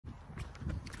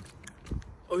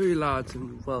Hey lads,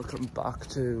 and welcome back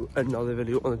to another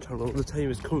video on the channel. The time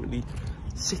is currently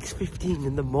 6:15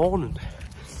 in the morning.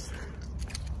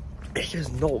 It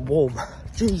is not warm.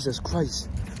 Jesus Christ.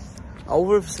 I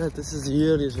would have said this is the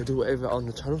earliest video ever on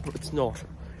the channel, but it's not.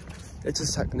 It's the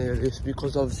second earliest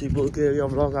because obviously Bulgaria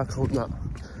vlog, I count that.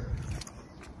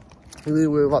 We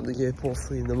were at the airport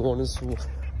 3 in the morning, so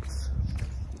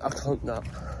I count that.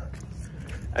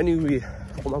 Anyway,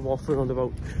 what I'm waffling on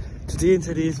about today in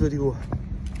today's video.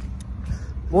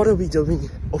 What are we doing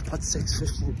up at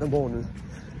 6:15 in the morning?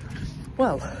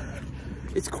 Well,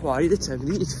 it's quiet, it's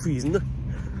empty, it's freezing.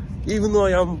 Even though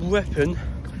I am repping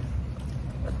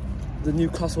the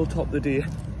Newcastle top today,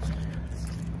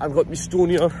 I've got my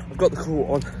stony on, I've got the coat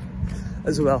on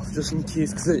as well, just in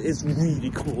case, because it is really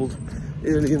cold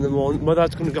early in the morning. My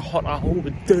dad's going to get hot at home,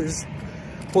 it does.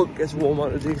 Hope it gets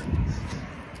warmer today.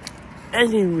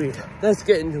 Anyway, let's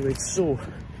get into it. So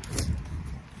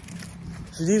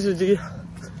today's the day.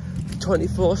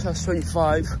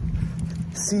 24/25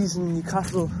 season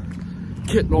Newcastle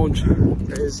kit launch.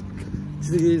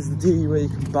 Today is the day where you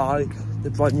can buy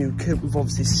the brand new kit. We've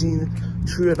obviously seen it.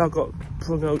 Trailer got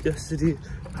sprung out yesterday.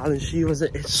 Alan Shearer was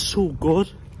it. It's so good.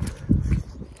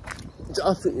 It's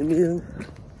absolutely amazing.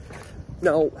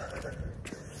 Now,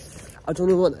 I don't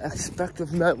know what to expect of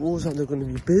metros. Are they going to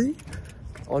be busy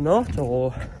or not?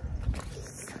 Or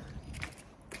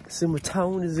same with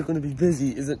town, is it going to be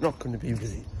busy? Is it not going to be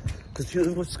busy? Because people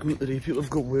have got school today, people have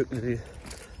got work today.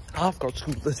 I've got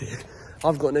school today.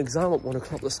 I've got an exam at 1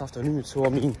 o'clock this afternoon, so I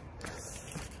mean,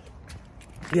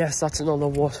 yes, that's another,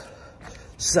 what,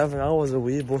 7 hours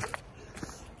away, but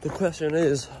the question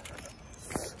is,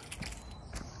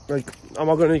 like, am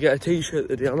I going to get a t-shirt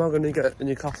today? Am I going to get a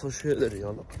Newcastle shirt today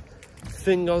or not?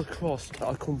 Fingers crossed that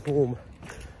I come home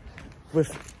with,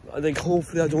 I think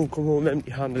hopefully I don't come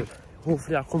empty-handed.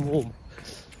 Hopefully I come home.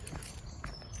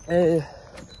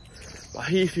 My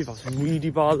hay fever's really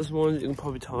bad this morning. You can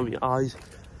probably tell in my eyes.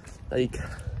 Like,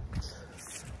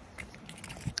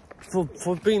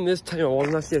 for being this time, I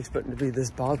wasn't actually expecting to be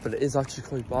this bad, but it is actually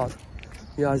quite bad.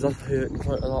 My eyes are hurting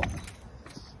quite a lot.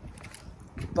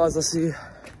 But as I say,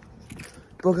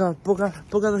 bugger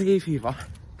the hay fever.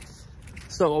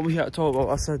 It's not what we're here to talk about.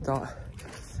 I said that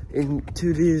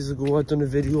 2 days ago. I'd done a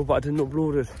video, but I didn't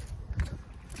upload it.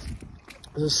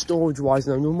 Storage wise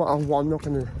now, no matter what, I'm not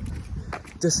going to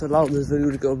disallow this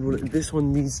video to get uploaded. This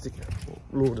one needs to get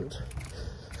uploaded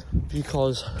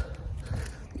because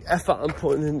the effort I'm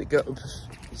putting in to get up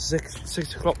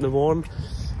 6 o'clock in the morning,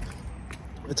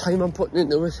 the time I'm putting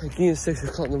into it again 6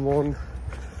 o'clock in the morning,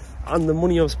 and the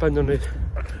money I'm spending on it,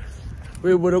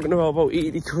 we're looking about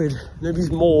 80 quid, maybe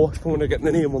more if I want to get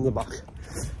the name on the back.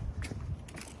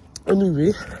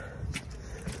 Anyway,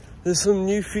 there's some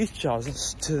new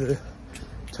features to the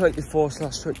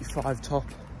 24/25 top.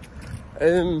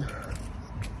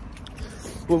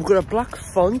 We've got a black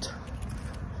font.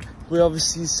 We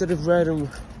obviously, instead of red and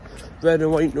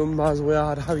white numbers where I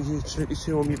had Harry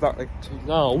 32 on me back like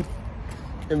now,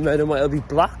 in red and white it'll be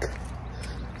black.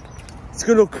 It's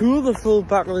gonna look cool. The full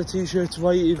back of the t-shirt's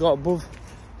white. You got above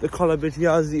the collar bit here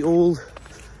has the old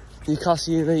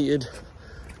Newcastle United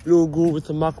logo with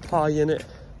the magpie in it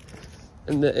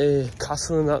and the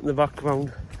castle and that in the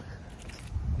background.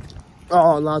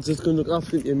 Oh lads, it's going to look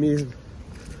absolutely amazing.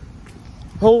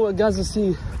 Oh, guys, I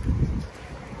see.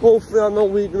 Hopefully I'm not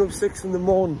waking up 6 in the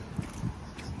morning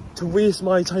to waste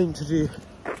my time today.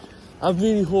 I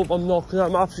really hope I'm not, because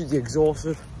I'm absolutely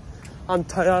exhausted. I'm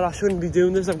tired, I shouldn't be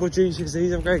doing this. I've got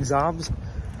GCSEs, I've got exams.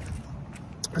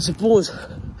 I suppose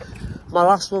my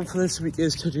last one for this week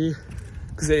is today,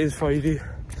 because it is Friday.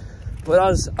 But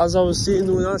as I was saying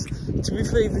though, to be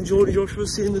fair, even Jodie Josh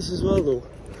was saying this as well though.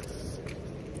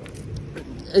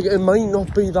 It might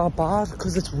not be that bad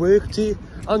because it's work day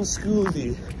and school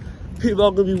day. People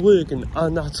are going to be working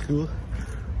and at school.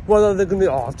 Whether they're going to be,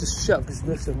 oh, I've just shut because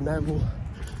this and memo.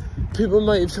 People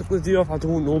might have took the day off, I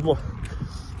don't know, but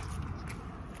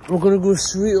we're going to go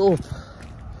straight up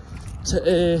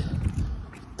to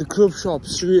the club shop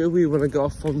straight away when I get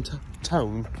off from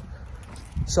town.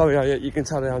 Sorry, you can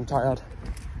tell I'm tired.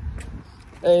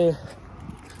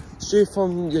 Straight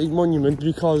from the monument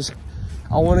because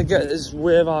I want to get as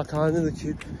wherever I can in the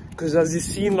queue, because as you've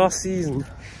seen last season,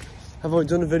 I've already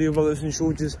done a video about this and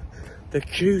showed you the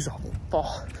queues are,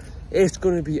 oh, it's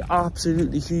going to be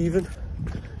absolutely heaving.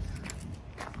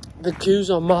 The queues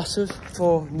are massive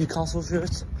for Newcastle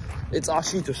shirts. It's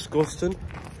actually disgusting.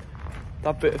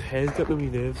 That bit of hair's getting on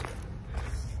my nerves.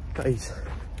 Right.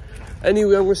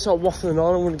 Anyway, I'm going to start waffling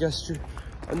on. I'm going to get straight.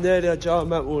 I'm nearly at Jar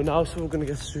Metro now, so we're going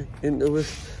to get straight into it.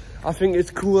 I think it's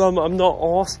cool. I'm not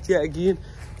arsed yet again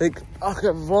Like, I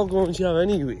can vlog on here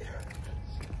anyway.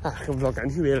 I can vlog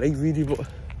anyway, like, really, but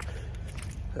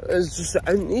it's just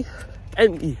empty.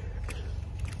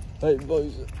 Right,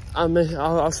 boys,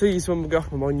 I'll see you when we get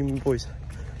off my monument, boys.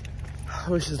 I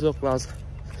wish us luck, lads.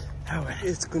 How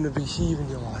it's gonna be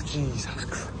heaving, you are.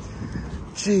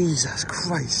 Jesus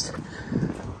Christ.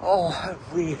 Oh, how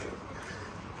weird.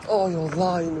 Oh, you're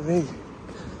lying to me.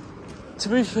 To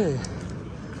be fair,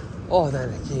 oh,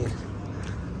 then again,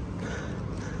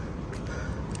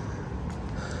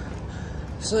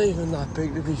 it's not even that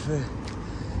big, to be fair.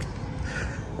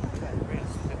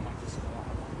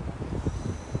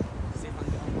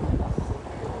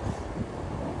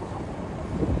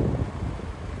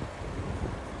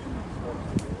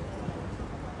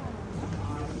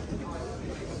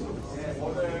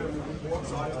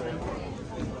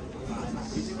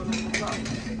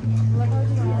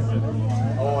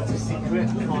 Oh, it's a secret,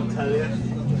 I can't tell you.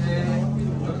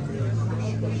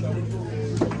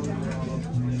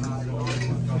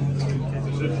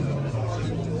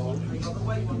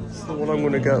 So what I'm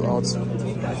gonna get, lads.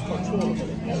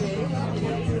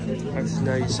 That's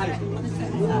nice.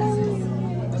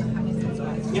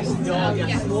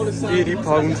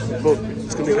 £80, but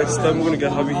it's gonna get stem. We're gonna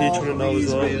get heavy heat on it now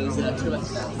as well.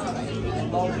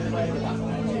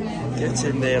 Get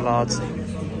in there, lads.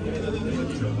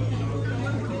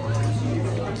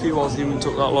 It wasn't even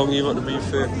took that long either, to be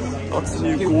fair. That's the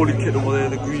new goalie kit over there,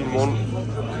 the green one.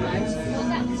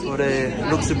 But it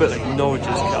looks a bit like Norwich's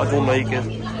kit, I don't like it.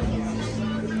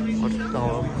 But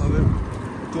now I'm having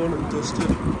done and dusted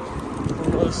for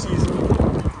another season.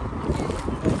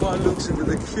 And by looks into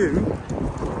the queue,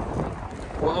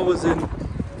 what I was in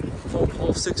from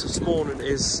 6:30 this morning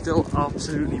is still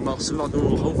absolutely massive. I don't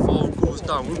know how far it goes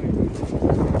down.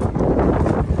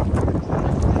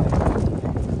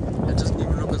 It doesn't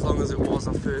even look as long as it was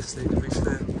at first thing, to be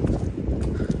fair.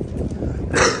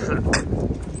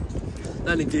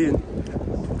 Then again,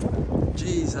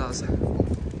 Jesus,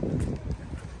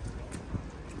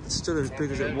 it's still as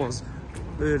big as it was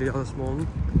earlier this morning.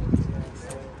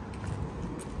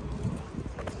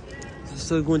 It's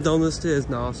still going down the stairs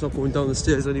now. It's not going down the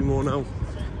stairs anymore now.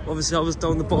 Obviously, I was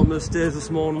down the bottom of the stairs this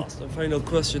morning. The final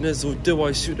question is, so do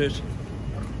I shoot it?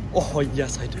 Oh,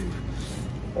 yes, I do.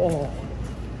 Oh,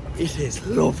 it is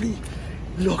lovely.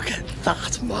 Look at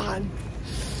that, man.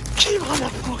 Keep on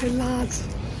it, fucking lads.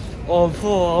 Oh,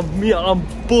 I'm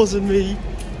buzzing me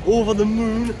over the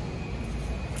moon.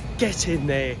 Get in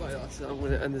there. Right, that's it. I'm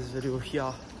going to end this video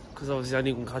here because obviously I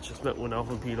didn't catch this metal now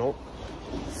from Pino.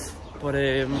 But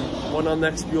when I'll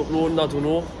next be uploading, I don't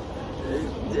know.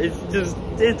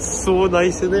 It's so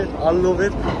nice, isn't it? I love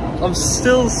it. I'm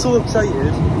still so excited.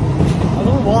 I don't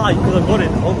know why, because I've got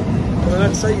it now. But I'm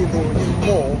excited though even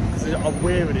more because I'm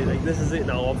wearing it. Like, this is it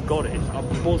now. I've got it. I'm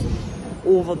buzzing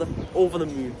over the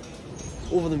moon.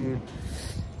 Over the moon.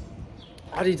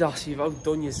 Adidas, you've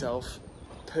outdone yourself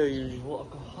per usual. I've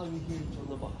got hanging huge on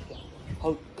the back.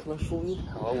 How can I show you?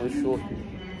 I will show you.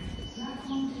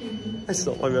 It's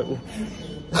not my metal.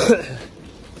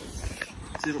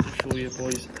 See what I can show you,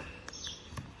 boys.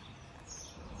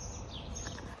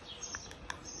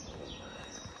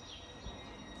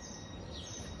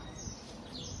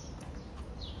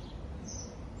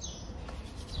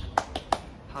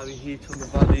 Heavy heat on the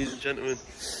van, ladies and gentlemen.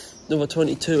 Number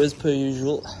 22 as per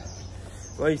usual.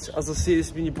 Right, as I say, this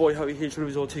has been your boy Heavy Heat.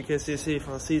 All take care, stay safe,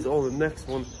 and I'll see you all in the next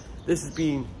one. This has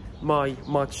been my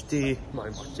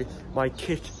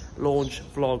kit launch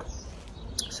vlog.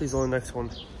 See you all in the next one.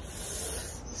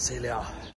 See you later.